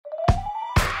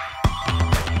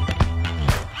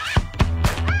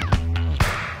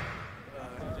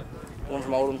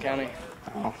from Owen County.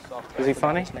 Oh. Is he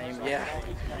funny? Yeah.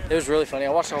 It was really funny. I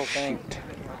watched the whole thing.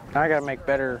 I gotta make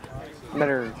better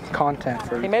content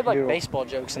for you. He made like baseball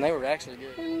jokes, and they were actually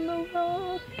good. In the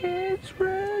rocket's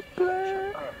red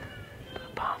glare, the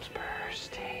bombs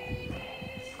bursting.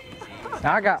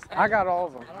 I got all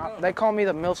of them. They call me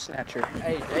the milk snatcher.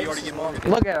 Hey, you already get one.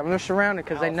 Look at them. They're surrounded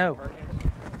because they know.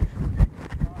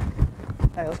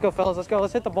 Hey, let's go, fellas. Let's go.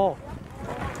 Let's hit the ball.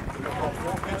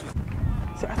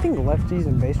 See, I think lefties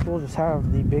in baseball just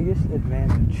have the biggest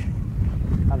advantage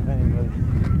out of anybody.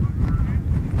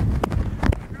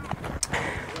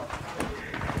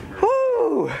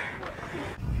 Woo!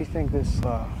 If you think this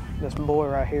boy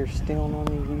right here is stealing on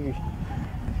you, you're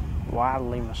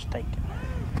wildly mistaken.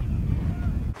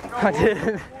 I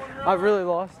did. I really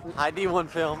lost it. Hi, D1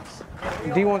 Films.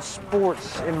 D1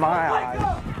 Sports in my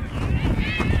eyes.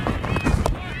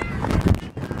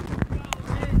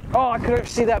 Oh, I couldn't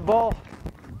see that ball.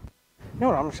 You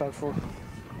know what I'm excited for?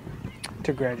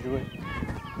 To graduate. You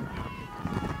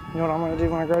know what I'm going to do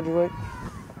when I graduate?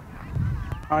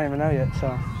 I don't even know yet, so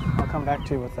I'll come back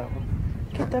to you with that one.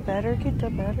 Get the batter, get the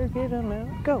batter, get him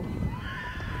out, go.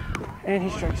 And he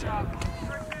strikes out.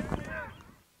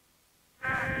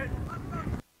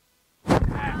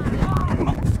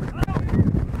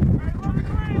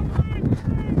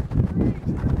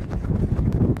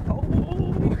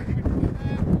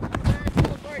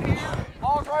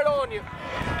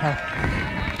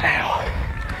 Ow.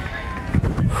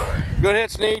 Good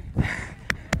hit, Sneed.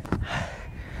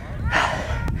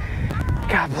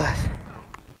 God bless.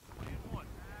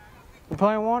 You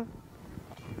playing one?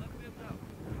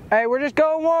 Hey, we're just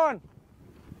going one.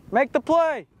 Make the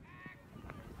play.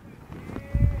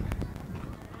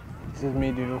 This is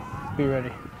me, Doodle. Be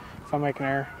ready. If I make an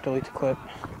error, delete the clip.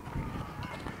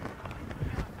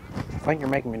 I think you're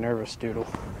making me nervous, Doodle.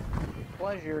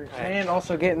 Pleasure. And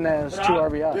also getting those 2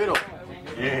 RBIs. Doodle.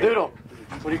 Yeah. Doodle.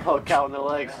 What do you call it? Counting the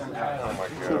legs. Oh my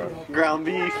God. Ground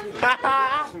beef.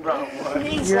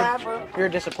 You're a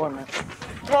disappointment.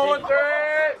 Throw it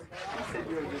there.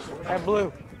 Hey,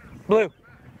 Blue. Blue.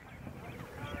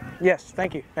 Yes,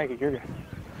 thank you. Thank you. You're good.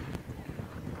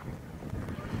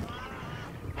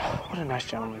 What a nice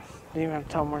gentleman. Didn't even have to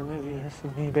tell him where to move. This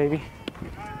is me, baby.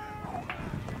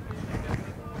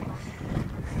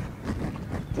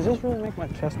 Does this really make my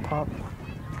chest pop?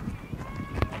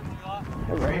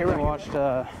 Right here we watched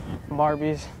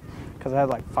Barbies because I had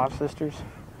like 5 sisters.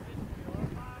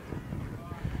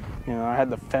 You know, I had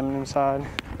the feminine side.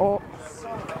 Oh!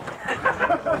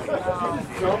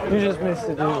 You just missed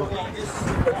it, dude.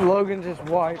 Logan just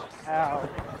wiped out.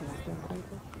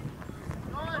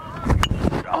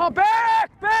 Oh,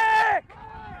 back! Back!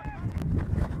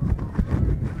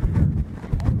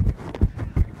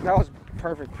 That was a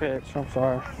perfect pitch. I'm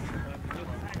sorry.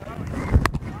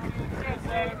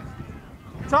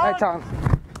 Hey, Tom.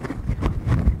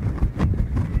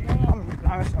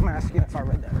 I'm asking if I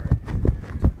read that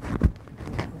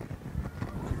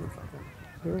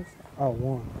right. Oh,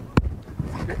 1.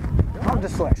 I'm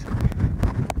dyslexic.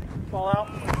 Ball out.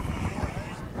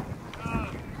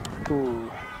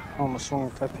 Ooh, almost swung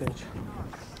with that pitch.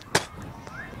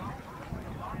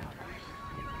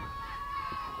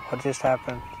 What just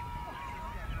happened?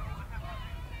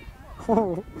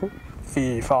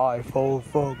 Fee, fi, fo,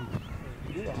 fum.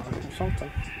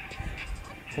 Something.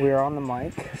 We are on the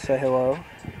mic. Say hello.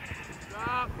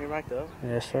 You're mic though.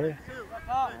 Yes, sir.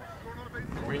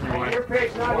 Your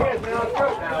pitch, not his. Now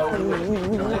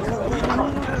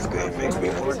it's good. That's good. Makes me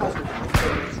more.